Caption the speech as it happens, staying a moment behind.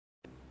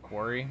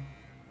quarry.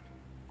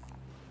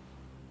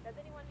 Does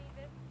anyone need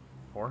this?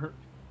 Port?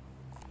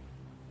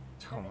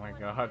 Oh my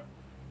god.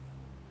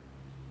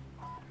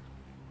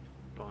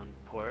 Going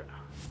port.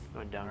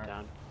 Going downtown.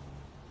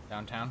 Right.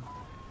 Downtown?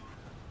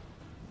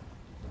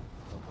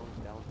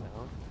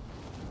 Downtown.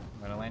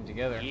 We're gonna land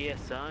together. Yeah,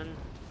 son.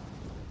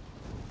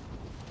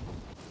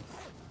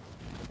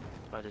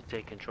 About to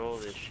take control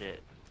of this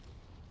shit.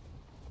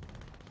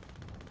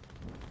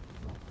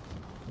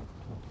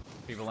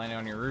 People landing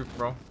on your roof,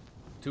 bro.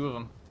 2 of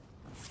them.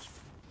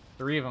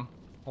 3 of them.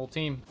 Whole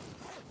team.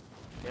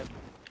 Yep.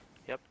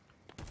 Yep.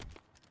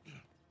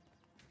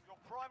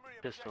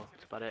 Pistol.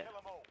 That's about it.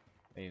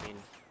 I mean,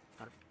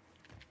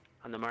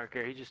 on the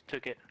marker, he just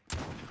took it.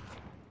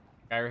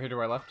 Guy right here to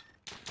our left.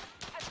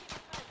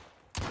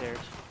 There's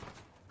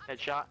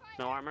headshot.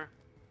 No armor.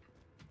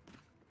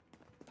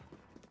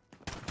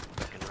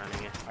 Fucking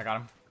running it. I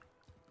got him.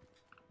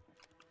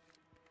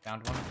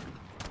 Downed one.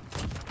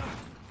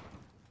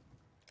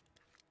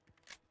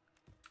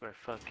 What a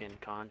fucking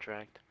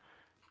contract.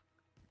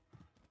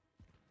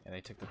 Yeah,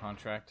 they took the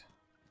contract.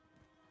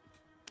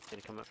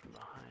 Gonna come up from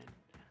behind.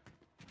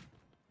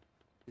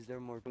 Is there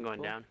more I'm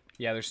going down.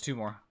 Yeah, there's 2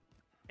 more.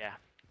 Yeah.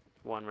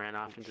 One ran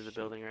off into the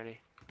building already.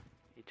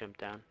 He jumped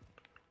down.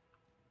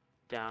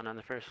 Down on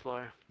the first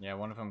floor. Yeah,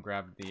 one of them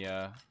grabbed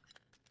the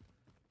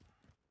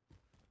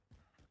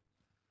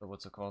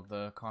what's it called?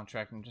 The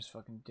contract and just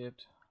fucking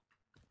dipped.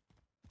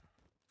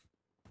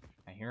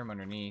 I hear him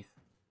underneath.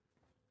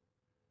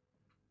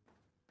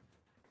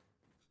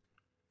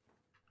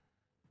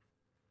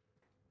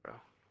 Bro.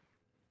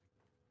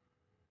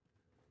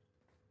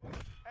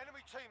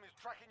 Enemy team is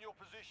tracking your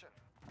position.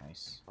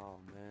 Nice. Oh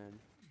man.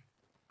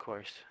 Of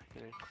course.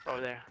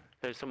 Oh,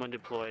 there's someone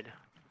deployed.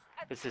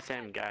 It's the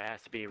same guy. It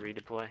has to be a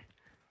redeploy.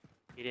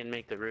 He didn't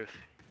make the roof.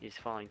 He's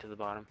falling to the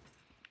bottom.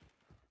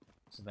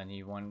 So then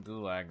he won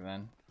gulag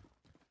then.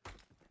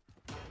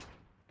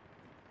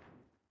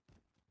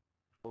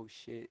 Oh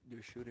shit,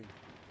 they're shooting.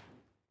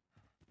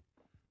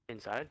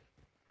 Inside?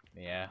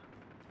 Yeah.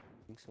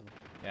 I think so.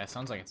 Yeah, it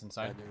sounds like it's Yeah,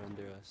 inside. they're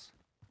under us.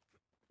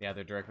 Yeah,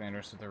 they're directly under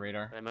us with the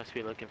radar. They must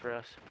be looking for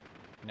us.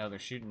 No, they're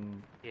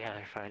shooting Yeah,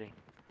 they're fighting.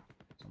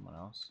 someone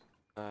else.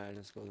 Alright,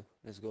 let's go.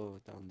 Let's go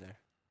down there.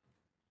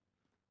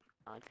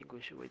 I think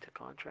we should wait the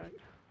contract.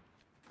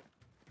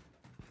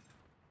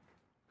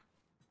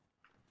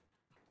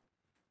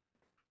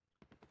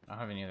 I don't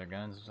have any other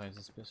guns besides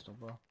this pistol,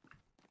 bro.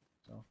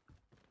 So.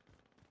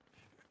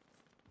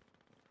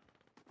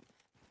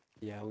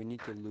 Yeah, we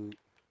need to loot.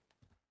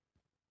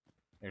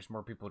 There's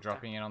more people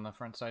dropping in on the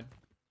front side.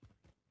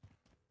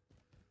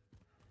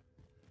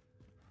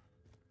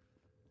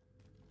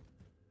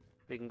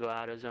 We can go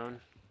out of zone.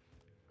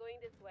 Going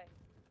this way.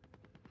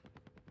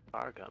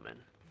 Car coming.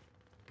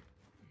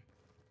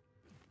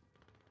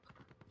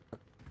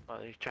 Oh,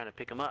 they're trying to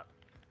pick him up.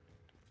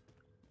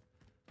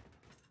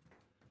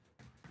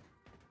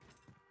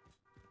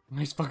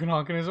 He's fucking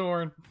honking his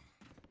horn.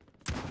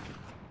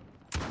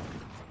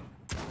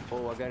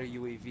 Oh, I got a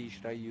UAV.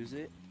 Should I use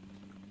it?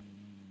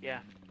 Yeah.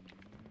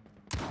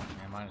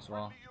 Yeah, might as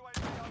well.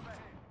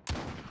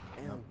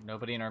 Damn.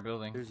 Nobody in our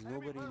building. There's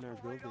nobody in our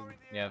building.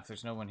 Yeah, if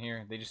there's no one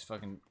here, they just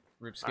fucking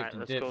rip, skipped, Alright, and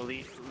let's dipped. go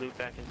loot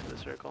back into the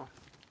circle.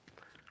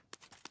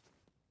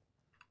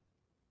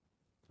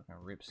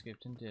 Fucking rip,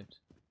 skipped, and dipped.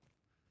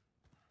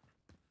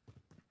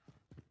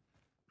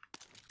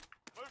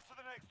 Move to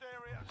the next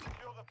area and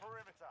secure the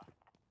perimeter.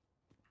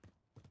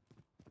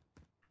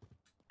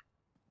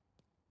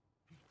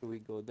 Should we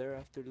go there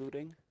after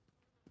looting?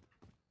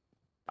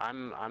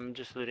 I'm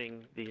just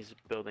looting these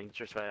buildings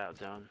just right out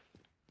zone.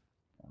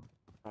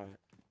 Alright.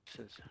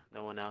 Since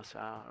no one else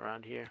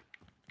around here.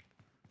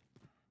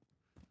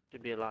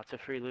 Should be lots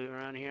of free loot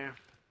around here,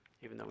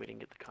 even though we didn't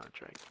get the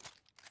contract.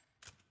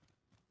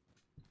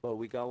 Well,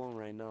 we got one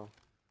right now.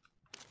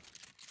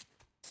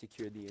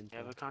 Secure the You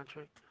have intel. a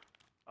contract?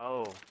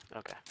 Oh,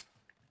 okay.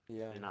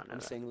 Yeah, did not know I'm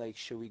that. saying like,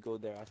 should we go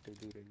there after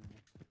looting?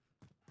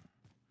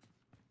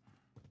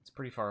 It's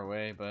pretty far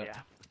away, but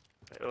Yeah.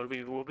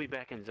 We'll be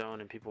back in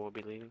zone and people will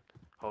be leaving,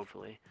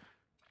 hopefully.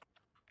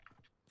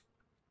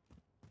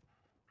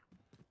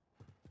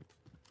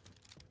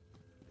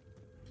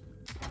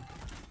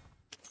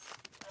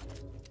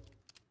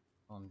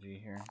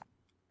 LMG here.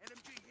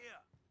 NMG here.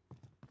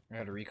 I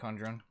got a recon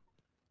drone.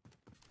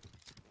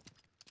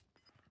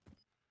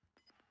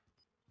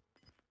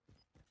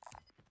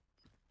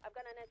 I've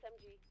got an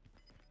SMG.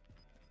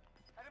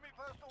 Enemy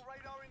personal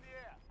radar in the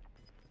air.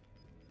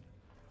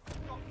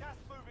 Got gas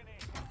moving in.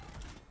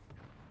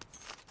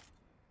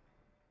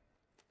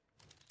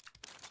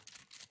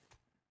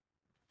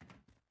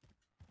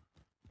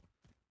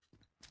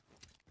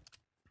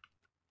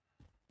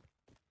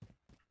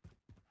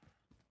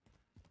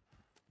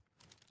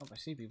 Oh, I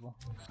see people.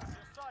 You're safe.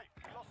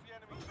 We lost the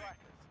enemy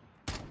trackers.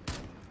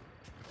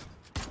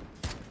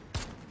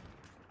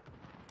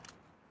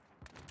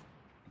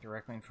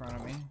 Directly in front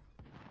of me.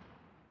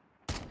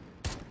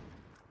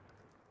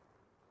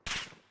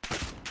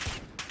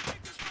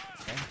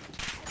 Okay.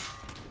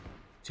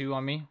 2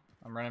 on me.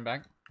 I'm running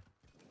back.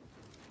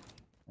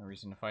 No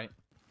reason to fight.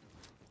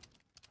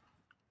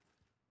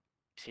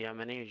 See how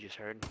many you just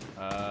heard?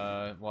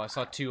 Well, I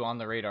saw 2 on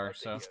the radar,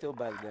 so He's still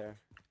back there.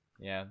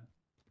 yeah.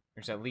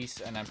 There's at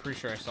least, and I'm pretty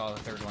sure I saw the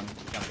 3rd one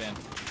jump in.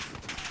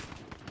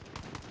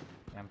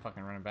 Yeah, I'm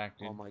fucking running back,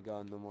 dude. Oh my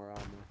god, no more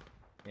ammo.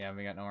 Yeah,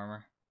 we got no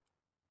armor.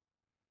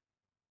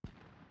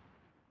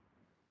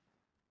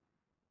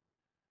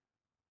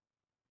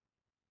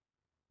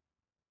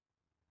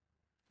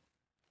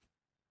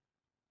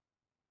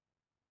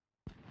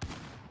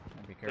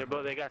 Be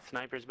careful. They got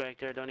snipers back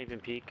there. Don't even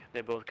peek.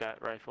 They both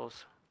got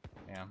rifles.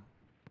 Yeah.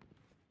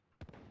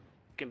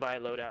 You can buy a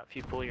loadout if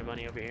you pull your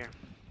money over here.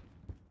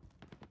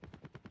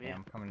 Yeah,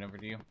 I'm coming over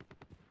to you.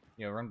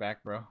 Yo, run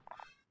back, bro.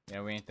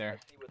 Yeah, we ain't there.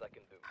 See what I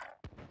can do.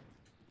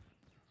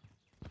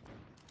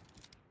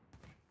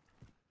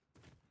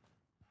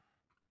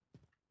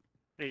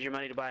 Need your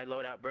money to buy a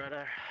loadout,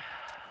 brother.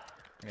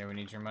 Yeah, we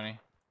need your money.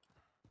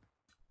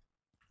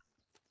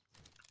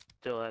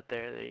 Still out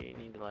there. They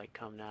need to like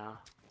come now.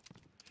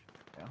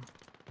 Yeah.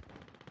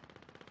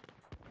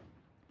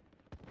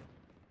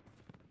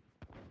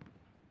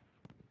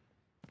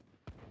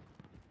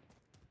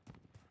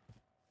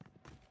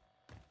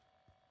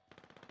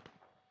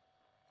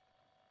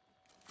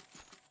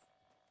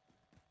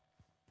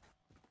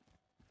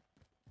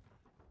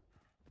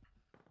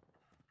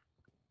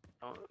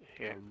 Oh,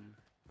 here.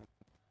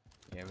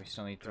 Yeah, we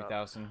still need Drop.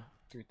 3,000.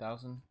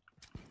 3,000.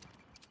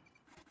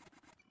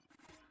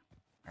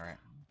 Alright,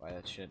 buy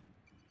that shit.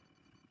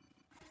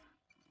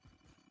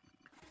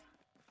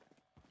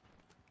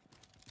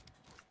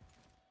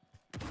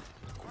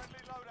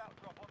 Friendly loadout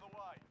drop on the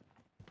way.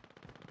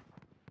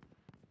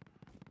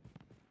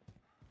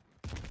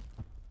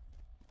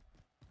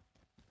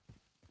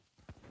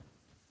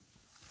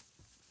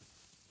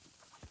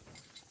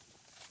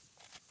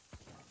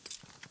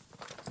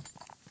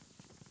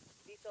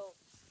 Diesel,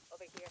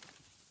 over here.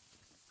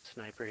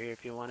 Sniper here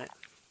if you want it.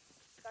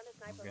 Found a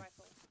sniper Okay.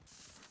 rifle.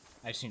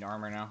 I just need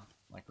armor now,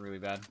 like really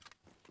bad.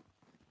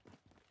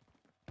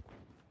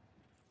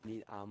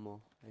 Need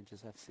ammo. I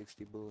just have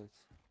 60 bullets.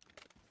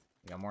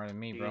 You got more than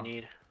me, Do bro. you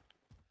need?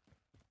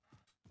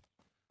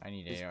 I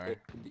need Is AR.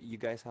 you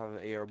guys have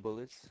AR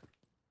bullets?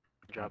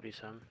 Drop you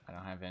some. I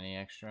don't have any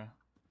extra.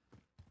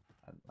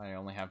 I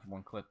only have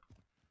 1 clip.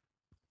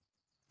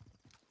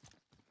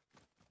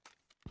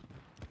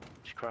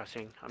 Just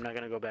crossing. I'm not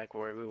gonna go back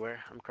where we were.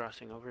 I'm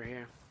crossing over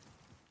here.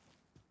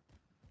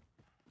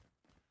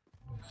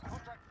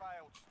 Contract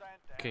failed. Stand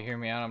down. Okay, hear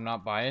me out. I'm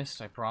not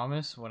biased. I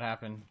promise. What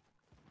happened?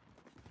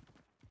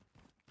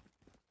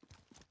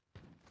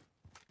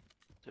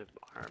 There's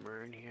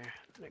armor in here.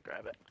 I'm gonna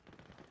grab it.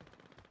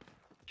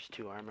 Just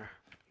 2 armor.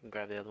 You can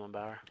grab the other one,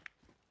 Bauer.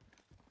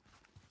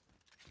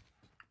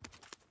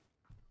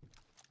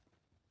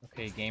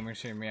 Okay,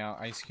 gamers, hear me out.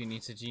 Ice Cube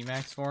needs a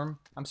G-Max form.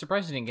 I'm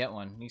surprised he didn't get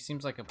one. He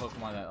seems like a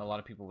Pokemon that a lot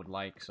of people would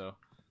like, so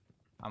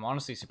I'm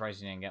honestly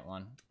surprised he didn't get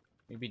one.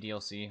 Maybe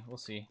DLC. We'll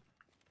see.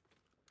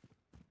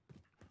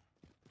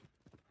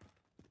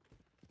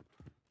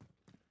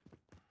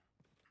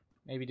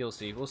 Maybe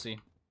DLC. We'll see.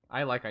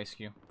 I like Ice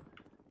Cube.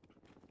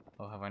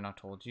 Oh, have I not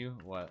told you?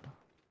 What?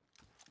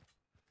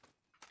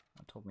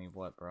 Not told me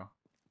what, bro?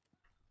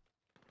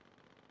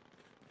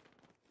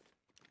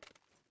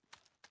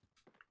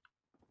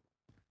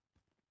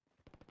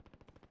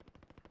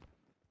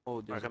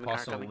 Oh, there's Mark, a car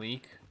Possible coming.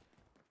 leak.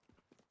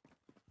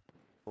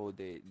 oh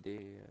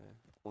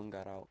one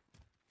got out.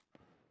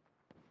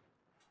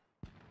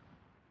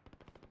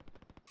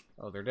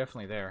 Oh, they're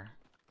definitely there.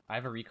 I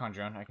have a recon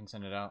drone. I can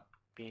send it out.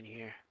 Being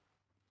here.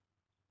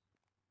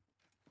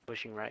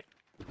 Pushing right.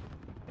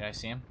 Yeah, I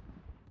see him.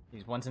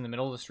 He's one's in the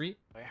middle of the street.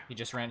 Where? He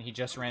just ran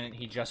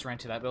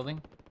to that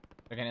building.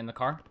 Again in the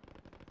car.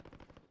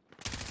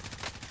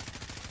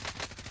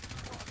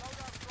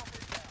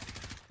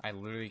 I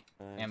literally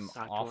am Nice.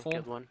 Knocked awful.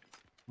 Killed one.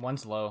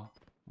 One's low.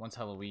 One's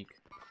hella weak.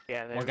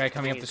 Yeah. One guy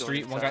coming up the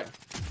street. One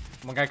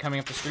guy coming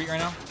up the street right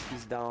now.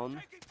 He's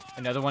down.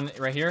 Another one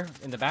right here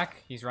in the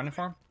back. He's running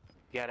for him.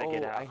 You gotta Oh,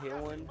 get out. I hit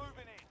one. Moving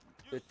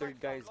in. The third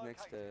guy is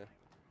next to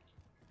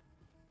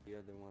the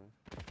other one.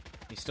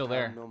 He's still I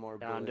have there. no more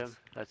Downed bullets. him.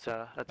 That's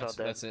all dead.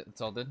 That's it.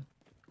 It's all dead.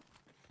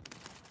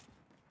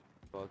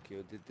 Fuck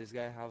you. Did this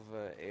guy have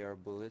AR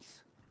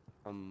bullets?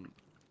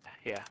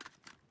 Yeah.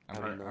 I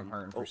don't know. I'm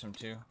hurting for Oh. some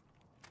too.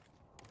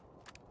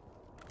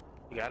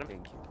 You got him?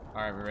 Thank you.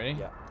 All right, we ready?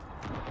 Yeah.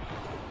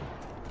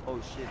 Oh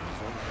shit.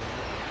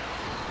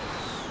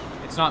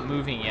 It's not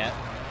moving yet,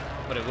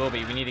 but it will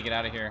be. We need to get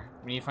out of here.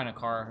 We need to find a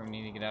car. We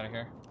need to get out of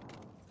here.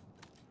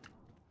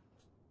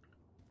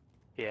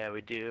 Yeah,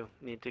 we do.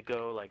 Need to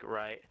go like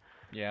right.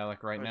 Yeah,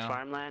 like right towards now.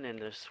 farmland and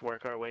just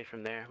work our way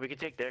from there. We could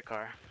take their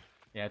car.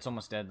 Yeah, it's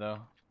almost dead though.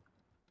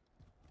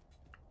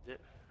 Is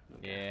it?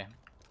 Yeah.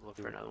 Look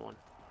for another one.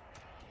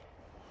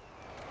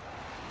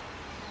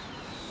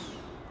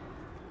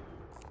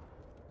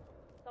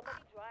 Somebody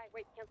drive.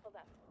 Wait, cancel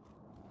that.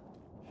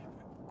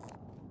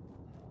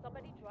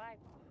 Somebody drive.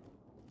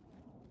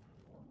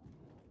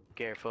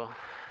 Careful.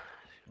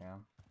 Yeah.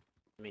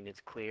 I mean,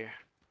 it's clear.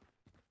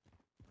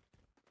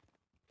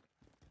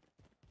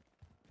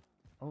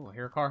 Oh,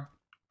 here a car.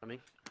 Coming.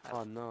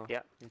 Oh no. Yeah.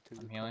 You're too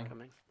I'm good. healing.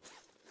 Coming.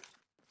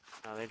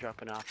 Oh, they're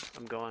dropping off.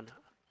 I'm going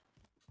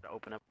to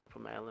open up for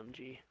my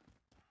LMG.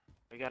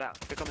 We got out.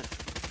 They're coming.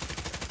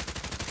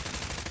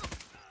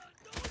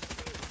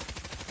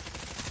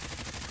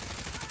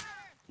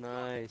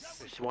 Nice.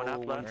 There's one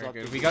up left. Very up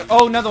good. to We the got. E.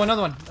 Oh, another one.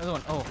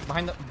 Oh,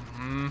 behind the.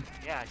 Mm.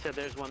 Yeah, I said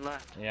there's one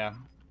left. Yeah.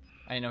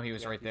 I didn't know he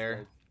was Yeah, right he's there.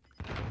 dead.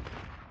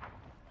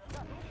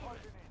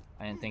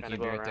 I didn't think Gotta he'd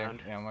be go right there.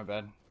 around. Yeah, my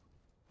bad.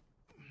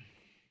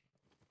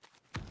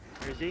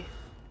 Where is he?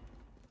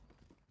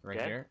 Right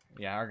Dead? here.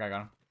 Yeah, our guy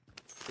got him.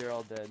 They're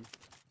all dead.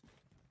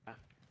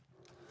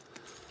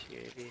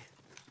 TAV.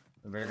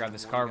 We better grab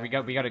this One car.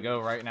 guy. We gotta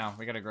go right now.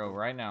 We gotta go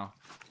right now.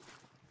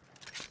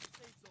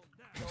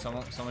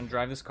 Someone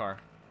drive this car.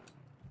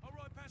 I'll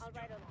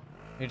ride along.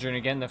 Hey,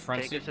 Journey, get in the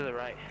front Take seat. us to the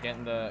right. Get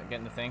in the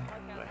thing.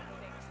 Our gas is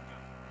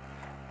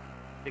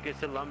Take us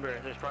to lumber.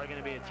 There's probably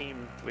gonna be a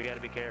team. We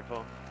gotta be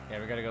careful. Yeah,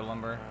 we gotta go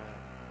lumber.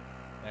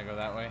 Yeah, go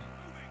that way.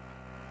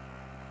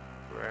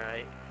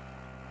 Right.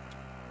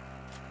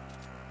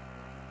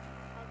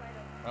 I'll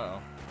ride along. Uh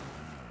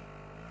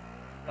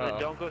And oh. then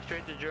don't go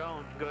straight to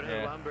drone. Go to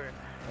Yeah. the lumber.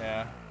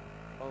 Yeah.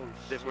 Oh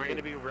Then shit. we're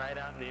gonna be right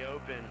out in the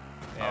open.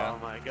 Yeah. Oh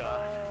my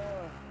god.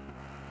 Oh.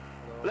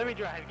 Let me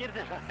drive. Get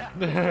in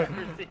the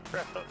driver's seat,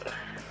 bro.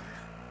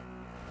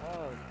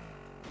 Oh.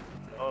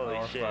 Holy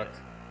Oh, shit. fucked.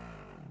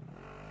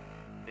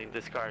 I think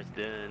this car's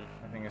done.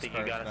 I think I this think you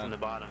car's got us in done. the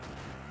bottom.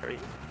 Hurry.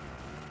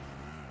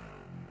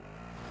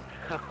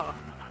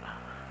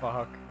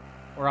 Fuck.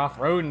 We're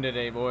off-roading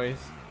today, boys.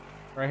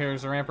 Right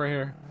here's the ramp right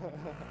here.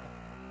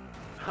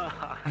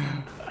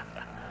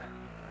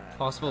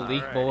 Possible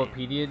leak Alrighty.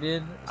 Bulbapedia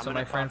did. I'm So gonna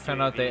my friend pop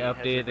found out they UAV as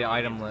updated the we're going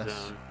item into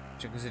list. zone.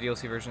 Check the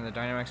DLC version of the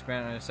Dynamax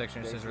band in a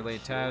section that says Basic related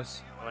shit.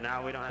 tabs. Well,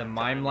 now we don't have The time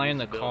mime to line, use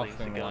the buildings to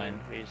coughing go in. line.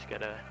 We just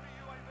gotta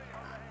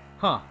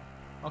Huh.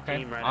 Okay.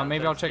 team right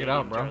Maybe I'll outside check it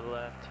out, stadium to bro.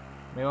 our left.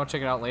 Maybe I'll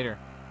check it out later.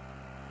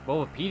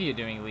 Bulbapedia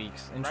doing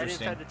leaks. Right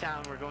Interesting. inside the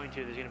town we're going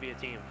to, there's gonna be a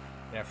team.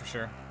 Yeah, for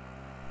sure.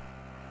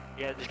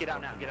 Yeah, just get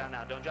out now, get out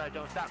now. Don't drive,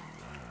 don't stop.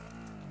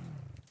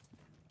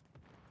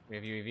 We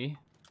have UAV.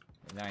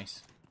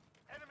 Nice.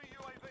 Enemy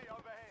UAV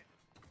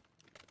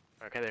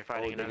overhead. Okay, they're Oh,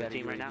 fighting they another got a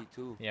team right now. UAV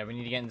too. Yeah, we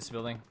need to get in this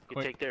building. We can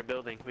Quick. take their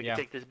building. We Yeah.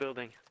 can take this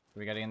building.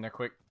 We gotta get in there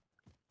quick.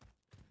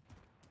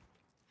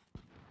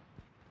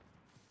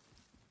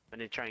 I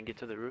need to try and get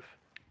to the roof.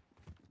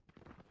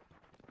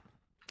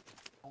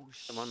 Oh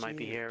Someone might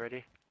be shit. here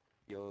already.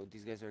 Yo,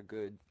 these guys are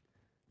good.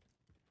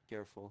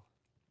 Careful.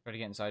 Try to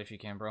get inside if you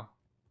can, bro.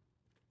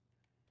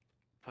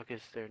 Fuck,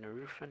 is there no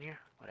roof in here?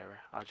 Whatever,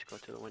 I'll just go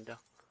to the window.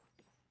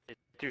 It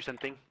threw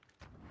something.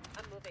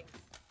 I'm moving.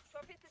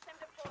 Trophy system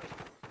deployed.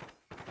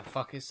 The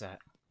fuck is that?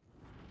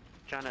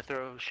 Trying to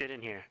throw shit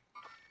in here.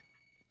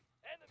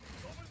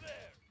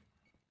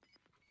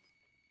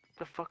 What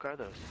the fuck are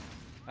those?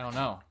 I don't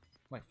know.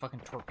 Like fucking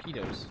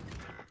torpedoes.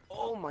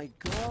 Oh my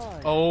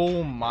god.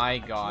 Oh my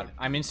god.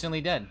 I'm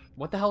instantly dead.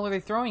 What the hell are they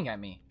throwing at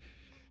me?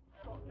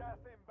 Got gas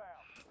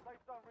inbound. Safe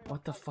zone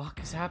What the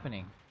fuck is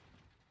happening?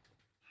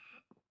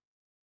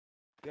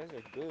 You guys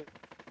are good.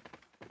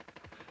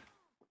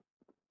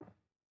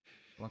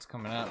 What's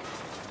coming up?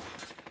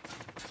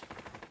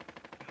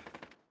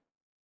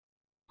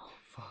 Oh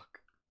fuck.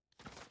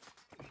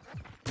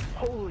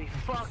 Holy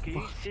fuck, are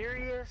you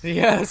serious?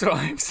 Yeah, that's what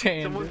I'm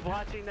saying. Someone's dude.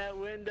 watching that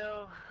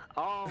window?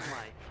 Oh my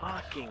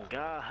fucking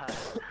god. too late.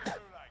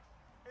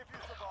 If you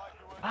survive,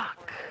 you earn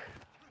Fuck.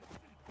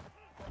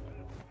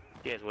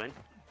 You guys win?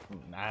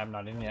 I'm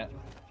not in yet.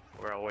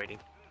 We're all waiting.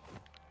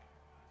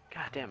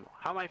 God damn,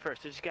 how am I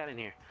first? I just got in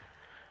here.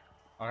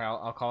 Okay,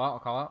 I'll call out. I'll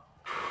call out.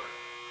 Here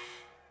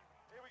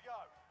we go.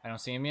 I don't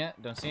see him yet.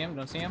 Don't see him.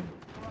 Don't see him.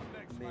 You're up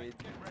next, Mid. mate.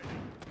 Get ready.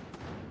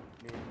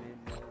 Mid.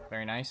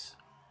 Very nice.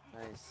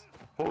 Nice.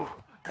 Ooh,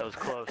 that was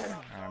close. Alright,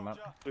 I'm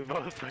up. We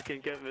both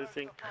fucking kept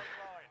missing. Front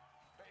line.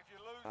 But if you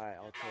lose, Alright,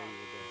 I'll tell you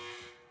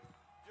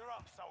you're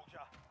up,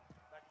 soldier.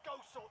 Now go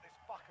sort this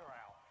fucker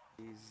out.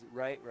 there. He's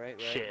right,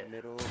 Shit.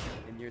 middle,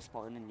 in your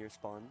spawn.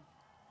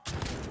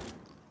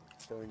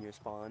 Still in your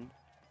spawn.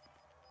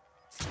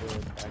 Still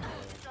back there.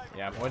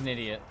 Yeah, what an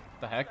idiot.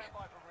 The heck? Stand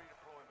by for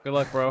redeployment. Good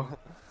luck, bro.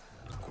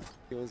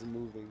 He was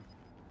moving.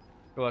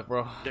 Good luck,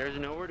 bro. There's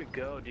nowhere to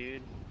go,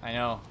 dude. I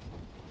know.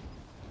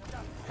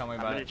 Tell me I'm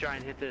about gonna it. try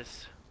and hit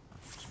this.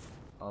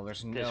 Oh,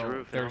 there's this no,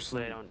 roof and there's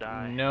hopefully I don't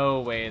die.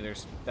 no way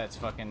that's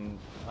fucking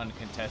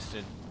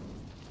uncontested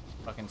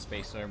fucking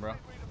space there, bro.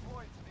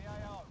 Redeploy to the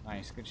AO.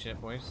 Nice, good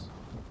shit, boys.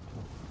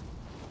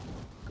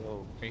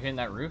 Go. Are you hitting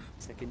that roof?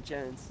 Second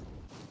chance.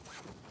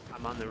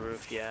 I'm on the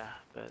roof, yeah,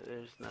 but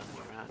there's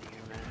nothing around here,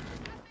 man.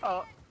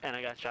 Oh, and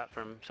I got shot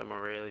from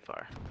somewhere really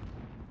far.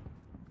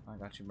 I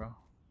got you, bro.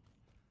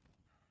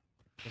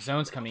 The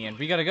zone's coming in.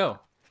 We gotta go.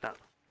 Stop.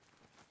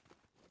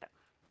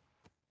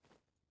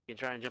 You can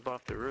try and jump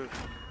off the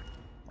roof.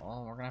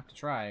 Well, we're gonna have to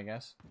try, I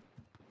guess.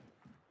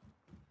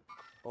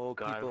 Oh,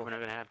 God, people. we're not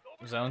gonna have,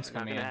 Zone's not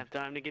coming gonna in. have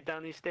time to get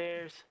down these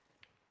stairs.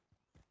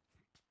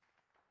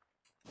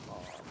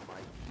 Oh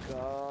my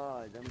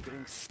god, I'm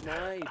getting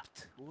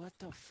sniped. What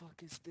the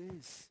fuck is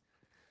this?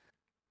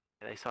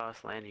 They saw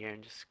us land here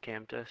and just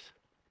camped us.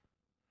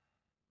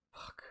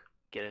 Fuck.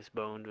 Get us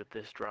boned with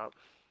this drop.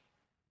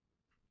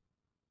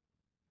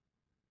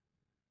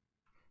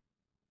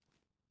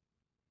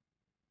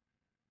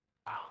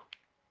 Wow.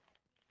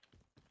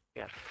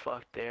 Got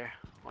fucked there.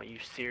 Are you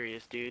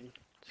serious, dude?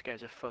 This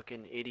guy's a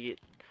fucking idiot.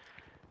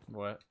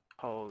 What?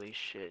 Holy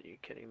shit, you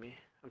kidding me?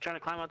 I'm trying to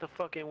climb out the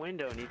fucking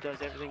window and he does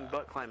everything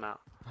but climb out.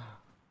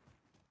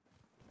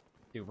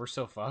 Dude, we're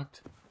so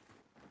fucked.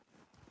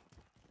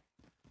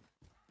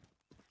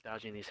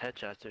 Dodging these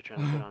headshots they're trying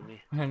to put on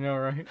me. I know,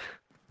 right?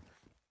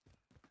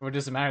 What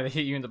does it matter? They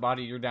hit you in the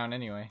body, you're down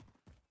anyway.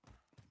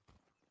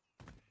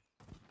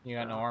 You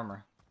got no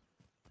armor.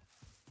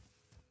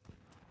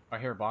 I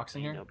hear a box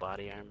in here. No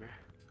body armor.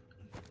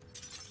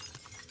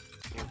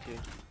 Here too.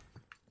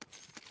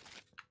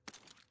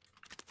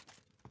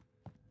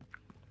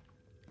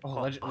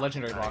 Oh,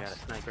 legendary I box. got a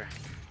sniper.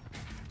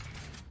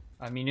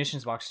 A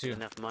munitions box too.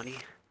 Enough money.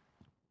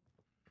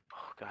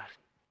 Oh god.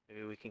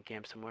 Maybe we can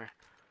camp somewhere.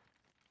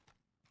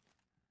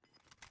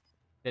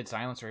 Dead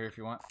silence right here if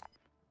you want.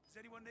 Does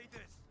anyone need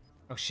this?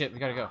 Oh shit, we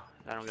gotta go.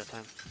 I don't got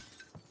time.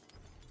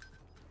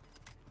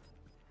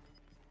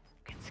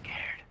 Getting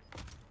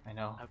scared. I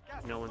know.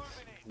 No one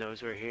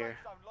knows we're here.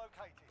 Safe zone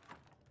located.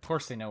 Of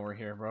course they know we're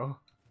here, bro.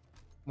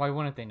 Why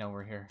wouldn't they know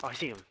we're here? Oh, I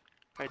see him.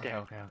 Right there.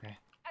 Okay.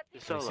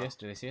 Just Do they solo. see us?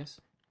 Do they see us?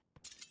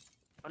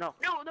 Oh no.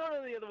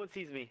 No, the other one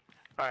sees me.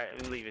 Alright,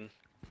 I'm leaving.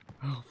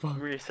 Oh fuck.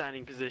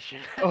 Reassigning position.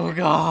 Oh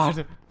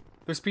god.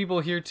 There's people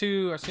here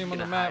too. I see them on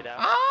the Gonna map. hide out.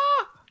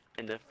 Ah!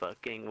 In the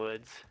fucking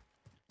woods.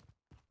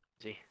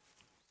 See?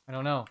 I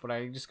don't know, but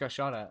I just got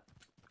shot at.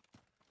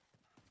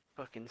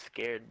 Fucking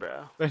scared,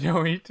 bro. I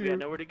know, me We too. got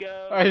nowhere to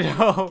go. I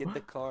know. Get the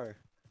car.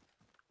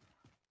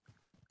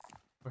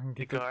 Fucking the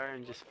get the- car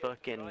and just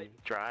fucking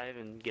drive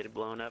and get it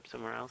blown up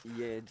somewhere else.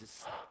 Yeah,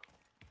 just.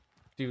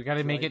 Dude, we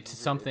gotta make drive it to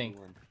over something.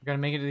 everyone. We gotta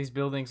make it to these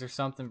buildings or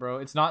something, bro.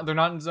 It's not. They're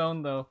not in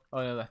zone though.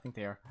 Oh no, I think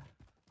they are.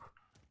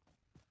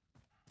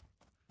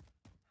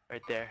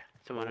 Right there.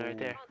 Someone right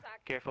there.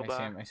 Contact. Careful, I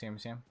Bob. see him.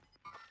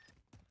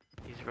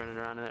 He's running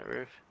around on that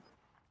roof.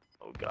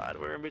 Oh god,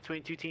 we're in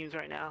between two teams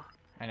right now.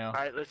 I know.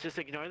 Alright, let's just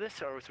ignore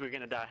this or we're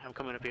gonna die. I'm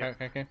coming up here.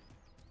 Okay.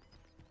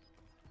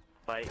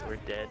 Fight, we're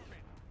dead.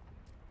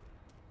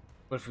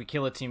 But if we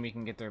kill a team, we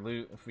can get their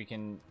loot. If we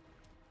can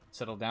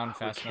settle down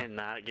fast We enough.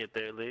 cannot get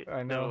their loot.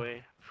 I know. No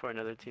way before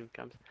another team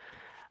comes.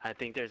 I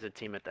think there's a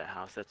team at that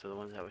house. That's the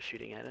ones that was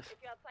shooting at us. If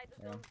you're outside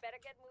the Yeah. zone, better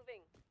get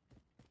moving.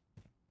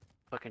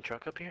 Fucking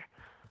truck up here?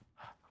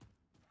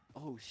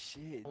 Oh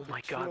shit. Oh the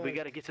my god, we truck.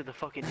 gotta get to the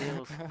fucking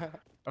hills.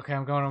 Okay,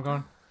 I'm going.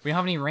 We don't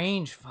have any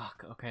range.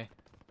 Fuck. Okay.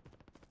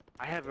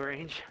 I have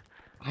range.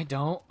 I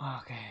don't.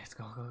 Okay, let's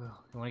go.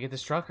 You want to get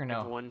this truck or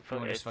no? One You foot.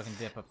 want to just it's- fucking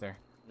dip up there?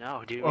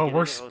 No, dude. Oh, we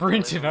we're gotta go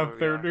sprinting where up we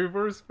there, are. dude.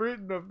 We're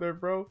sprinting up there,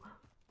 bro.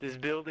 This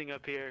building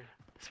up here.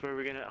 That's where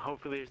we're gonna.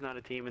 Hopefully, there's not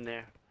a team in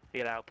there. We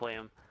gotta outplay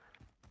them.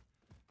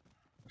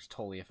 There's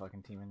totally a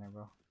fucking team in there,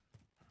 bro.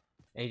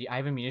 Hey, I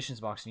have a munitions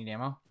box. Need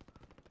ammo?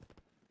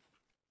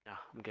 No,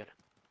 I'm good.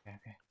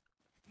 Okay.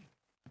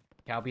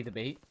 Cal be the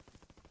bait.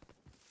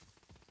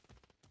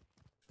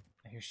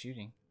 I hear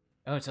shooting.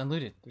 Oh, it's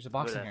unlooted. There's a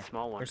box Look in at that here.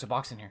 small one. There's a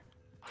box in here.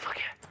 Fuck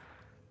yeah.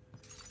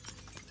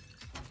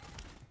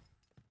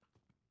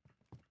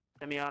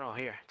 Semi-auto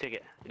here. Take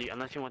it.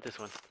 Unless you want this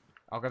one.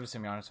 I'll grab the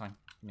semi-auto. It's fine.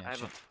 Give me I that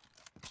have shit.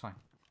 a. It's fine.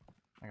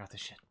 I got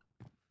this shit.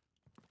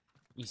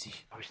 Easy.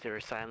 I wish they were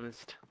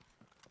silenced.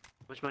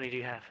 How much money do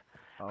you have?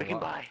 Oh, We can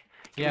wow. buy.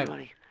 Give Yeah, me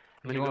money.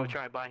 I'm you gonna go want-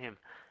 try and buy him.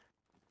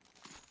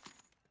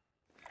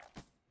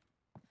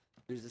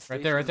 There's a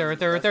Right there.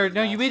 station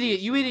No, last you idiot.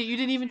 station. You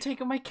didn't even take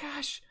my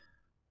cash.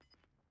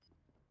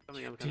 I'm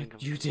coming.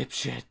 You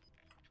dipshit.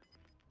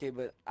 Okay,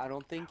 but I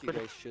don't think you But-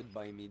 guys should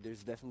buy me.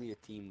 There's definitely a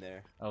team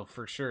there. Oh,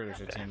 for sure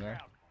there's a team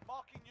there.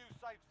 Marking new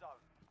safe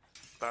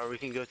zone. Or we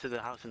can go to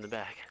the house in the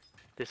back.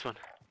 This one.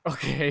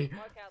 Okay.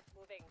 Markouts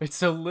moving. It's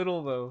so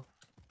little, though.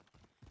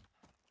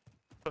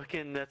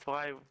 Fucking, that's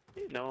why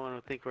no one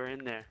will think we're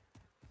in there.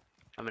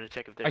 I'm gonna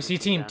check if there's I see a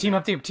team. down Team there.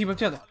 up there. Team up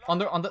there. On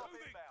the... Inbound.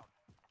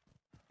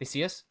 They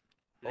see us?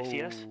 Do they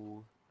see us?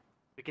 Oh,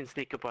 We can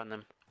sneak up on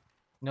them.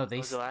 No, they...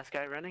 Was the last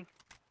guy running?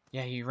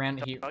 Yeah, he ran...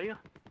 Oh, you?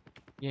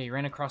 Yeah, he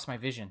ran across my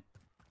vision.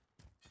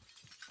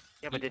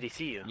 Yeah, but did he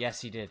see you?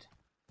 Yes, he did.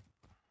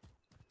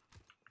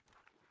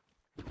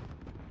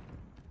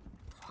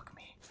 Fuck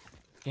me.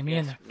 Get me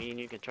in Yes, there. me and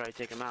you can try to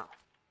take him out.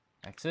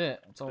 That's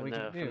it. That's all From we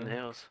can from the do.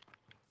 hills.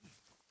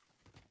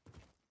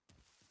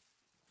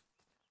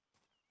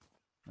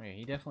 Oh, yeah,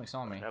 he definitely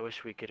saw me. I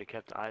wish we could have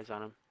kept eyes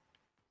on him.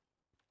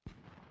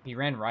 He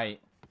ran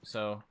right,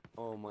 so...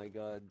 oh my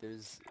god.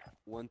 There's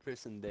one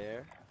person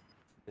there.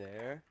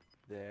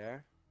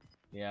 There.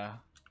 Yeah.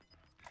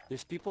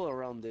 There's people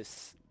around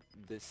this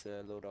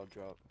loadout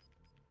drop.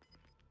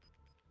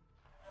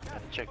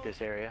 Gotta check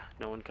this area.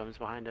 No one comes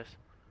behind us.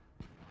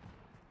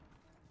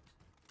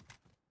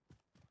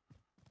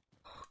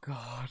 Oh,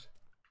 God.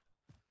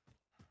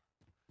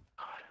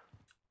 God.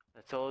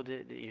 That's all.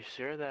 You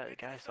sure that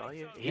guy saw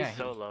you? He's Yeah,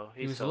 solo.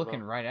 He was solo.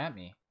 looking right at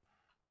me.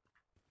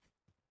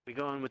 We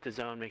go in with the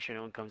zone. Make sure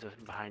no one comes up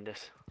behind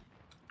us.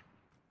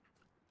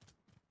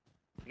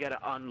 You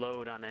gotta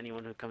unload on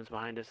anyone who comes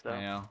behind us, though.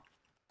 I know.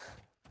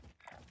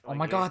 Oh Like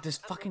my here. god, this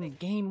fucking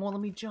game won't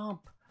let me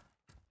jump.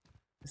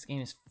 This game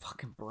is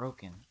fucking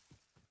broken.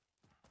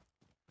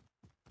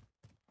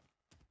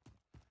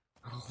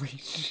 Holy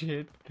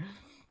shit.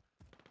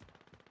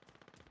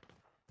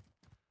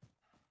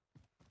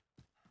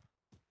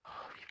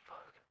 Holy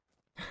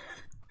fuck.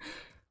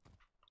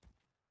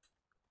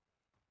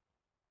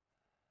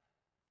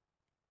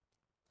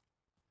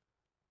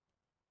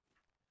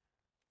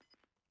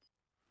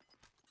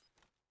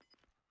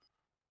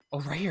 Oh,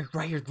 right here,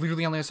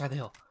 literally on the other side of the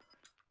hill.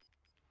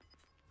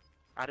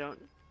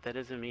 That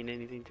doesn't mean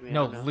anything to me.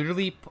 No, I don't know.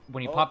 literally,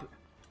 when you Oh. pop...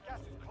 Gas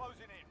is closing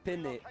in.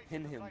 Pin it, Relocating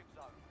pin the him. safe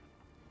zone.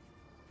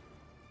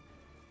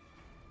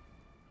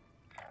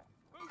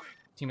 Moving.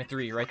 Team of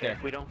 3, right Okay, there.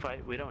 we don't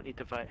fight. We don't need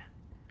to fight.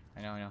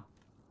 I know.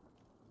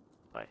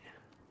 Fight.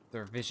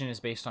 Their vision is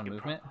based on You're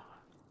movement.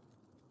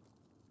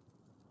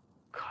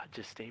 God,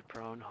 just stay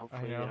prone.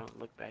 Hopefully they know. don't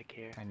look back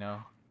here. I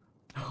know.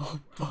 Oh,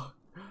 fuck.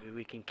 Maybe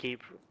we can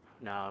keep...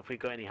 No, if we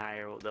go any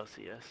higher, they'll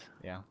see us.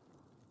 Yeah.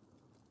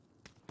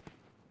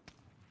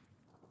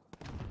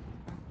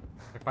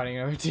 They're fighting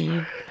another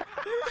team.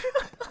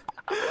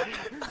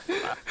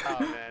 Oh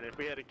man, if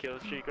we had a kill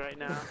streak right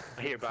now...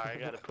 Here, Bar, I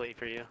got a plate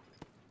for you.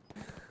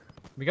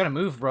 We gotta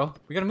move, bro.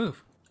 We gotta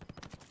move.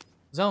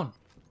 Zone.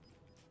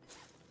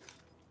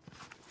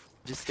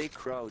 Just stay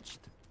crouched.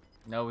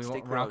 No, we Stay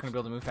won't. We're not gonna crouched. be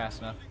able to move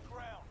fast enough. Losing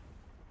ground.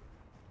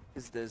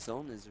 Cause the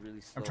zone is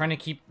really slow. I'm trying to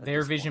keep at their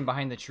this vision point.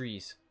 behind the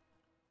trees.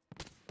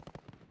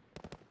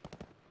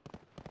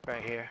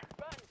 Right here.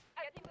 Run.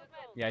 Getting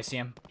movement. Yeah, I see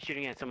him.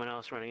 Shooting at someone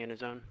else running in his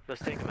zone.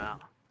 Let's take him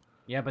out.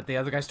 Yeah, but the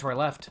other guy's to our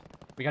left.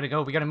 We gotta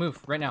go. We gotta move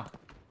right now.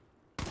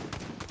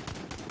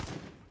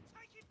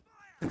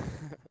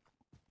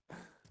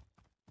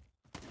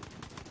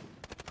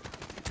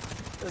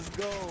 Let's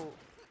go.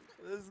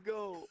 Let's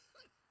go.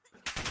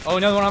 Oh,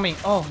 another one on me.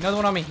 Oh, another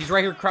one on me. He's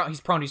right here. He's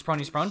prone. He's prone.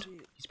 He's prone. Shit.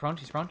 He's prone.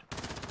 He's prone.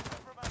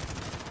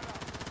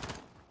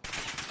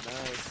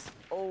 Nice.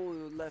 Oh,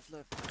 left.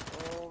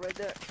 Oh, right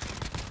there.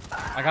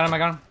 I got him. I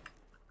got him.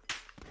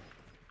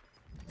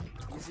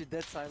 Use your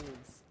dead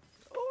silence.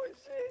 Oh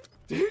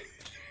shit.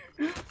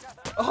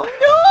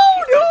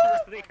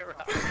 Oh Running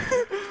around. no!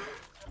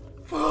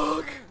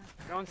 Fuck.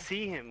 I don't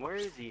see him. Where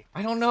is he?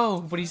 I don't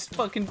know, but he's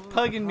fucking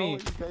pugging How me. are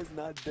you guys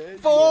not dead yet?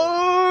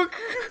 Fuck!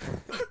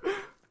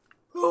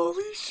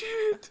 Holy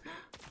shit!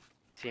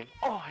 See him?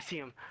 Oh, I see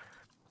him.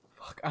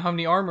 Fuck. How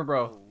many armor,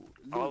 bro?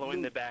 Oh, All the way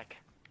in the back.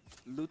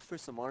 loot for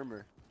some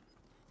armor.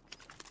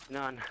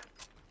 None.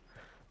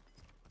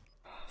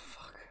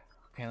 Fuck.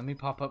 Okay, let me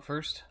pop up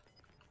first.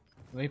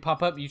 Let me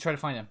pop up. You try to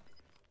find him.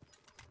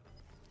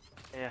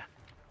 Yeah.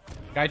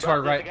 Guy to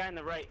our There's right. a guy in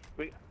the right.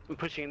 I'm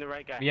pushing the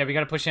right guy. Yeah, we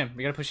gotta push him.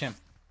 We gotta push him.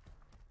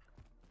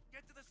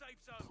 Get to the safe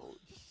zone. Holy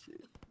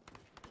shit.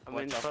 I'm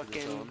in Watch out for the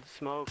fucking zone.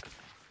 smoke.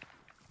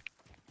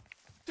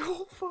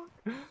 Oh fuck.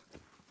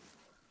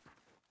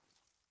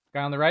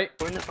 Guy on the right.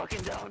 We're in the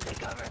fucking zone. Take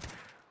cover.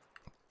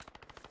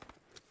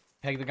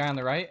 Peg the guy on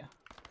the right.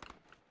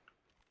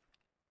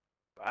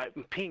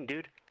 I'm ping,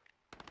 dude.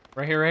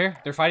 Right here, right here.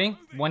 They're fighting.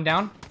 One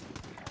down.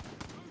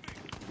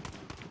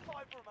 5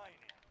 remaining.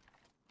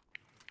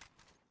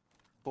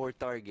 4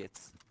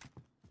 targets.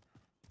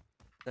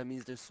 That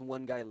means there's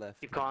one guy left.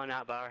 Keep calling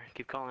out, Bauer.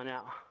 Keep calling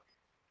out.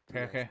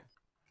 Okay, okay.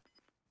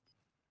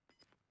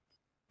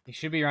 He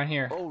should be around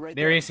here. Oh, right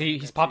there there. he is.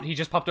 He's That's popped. it. He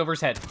just popped over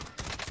his head.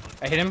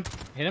 I hit him.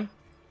 Hit him.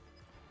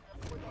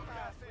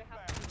 Gas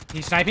inbound.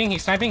 He's sniping.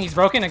 He's sniping. He's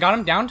broken. I got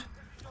him. Downed.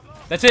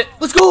 That's it.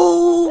 Let's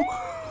go.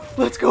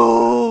 Let's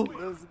go.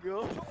 Let's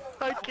go.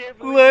 I can't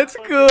believe Let's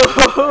I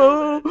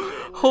go.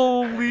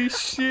 Holy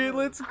shit.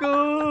 Let's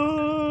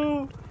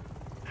go.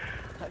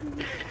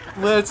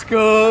 Let's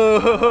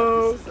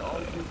go. This is all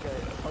you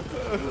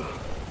guys.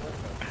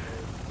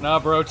 Nah,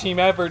 bro. Team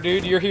effort,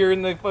 dude. You're here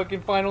in the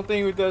fucking final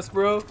thing with us,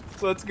 bro.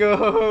 Let's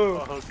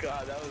go. Oh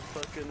god, that was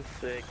fucking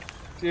sick.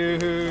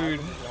 Dude,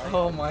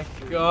 oh my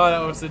god,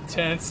 that was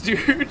intense,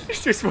 dude.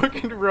 Just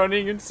fucking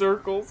running in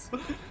circles.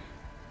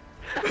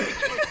 I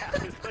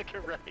was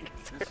fucking running.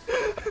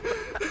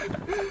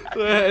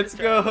 Let's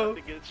go.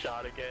 To get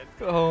shot again.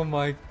 Oh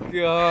my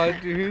god,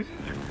 dude.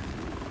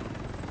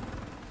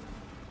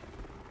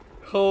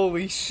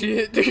 Holy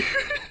shit, dude.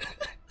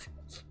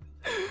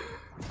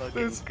 Fucking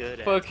Those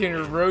good. fucking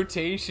ass game.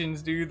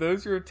 rotations, dude.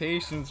 Those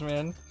rotations,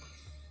 man.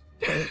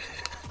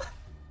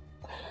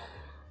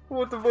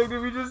 What the fuck did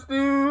we just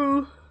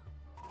do?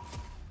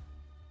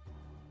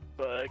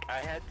 Fuck, I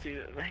had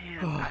to.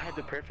 Man, I had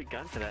the perfect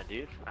gun for that,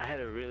 dude. I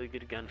had a really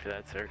good gun for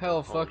that circle.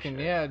 Hell Holy fucking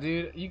shit. yeah,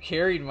 dude. You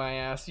carried my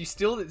ass. You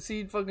still did.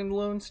 See, fucking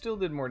Lone still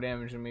did more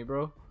damage than me,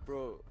 bro.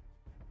 Bro,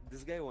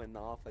 this guy went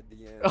off at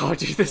the end. Oh,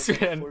 dude, this There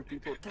was like man. 4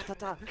 people. Ta ta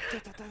ta ta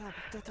ta ta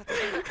ta ta ta.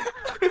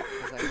 I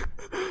was like,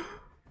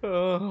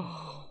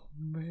 Oh,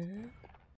 man.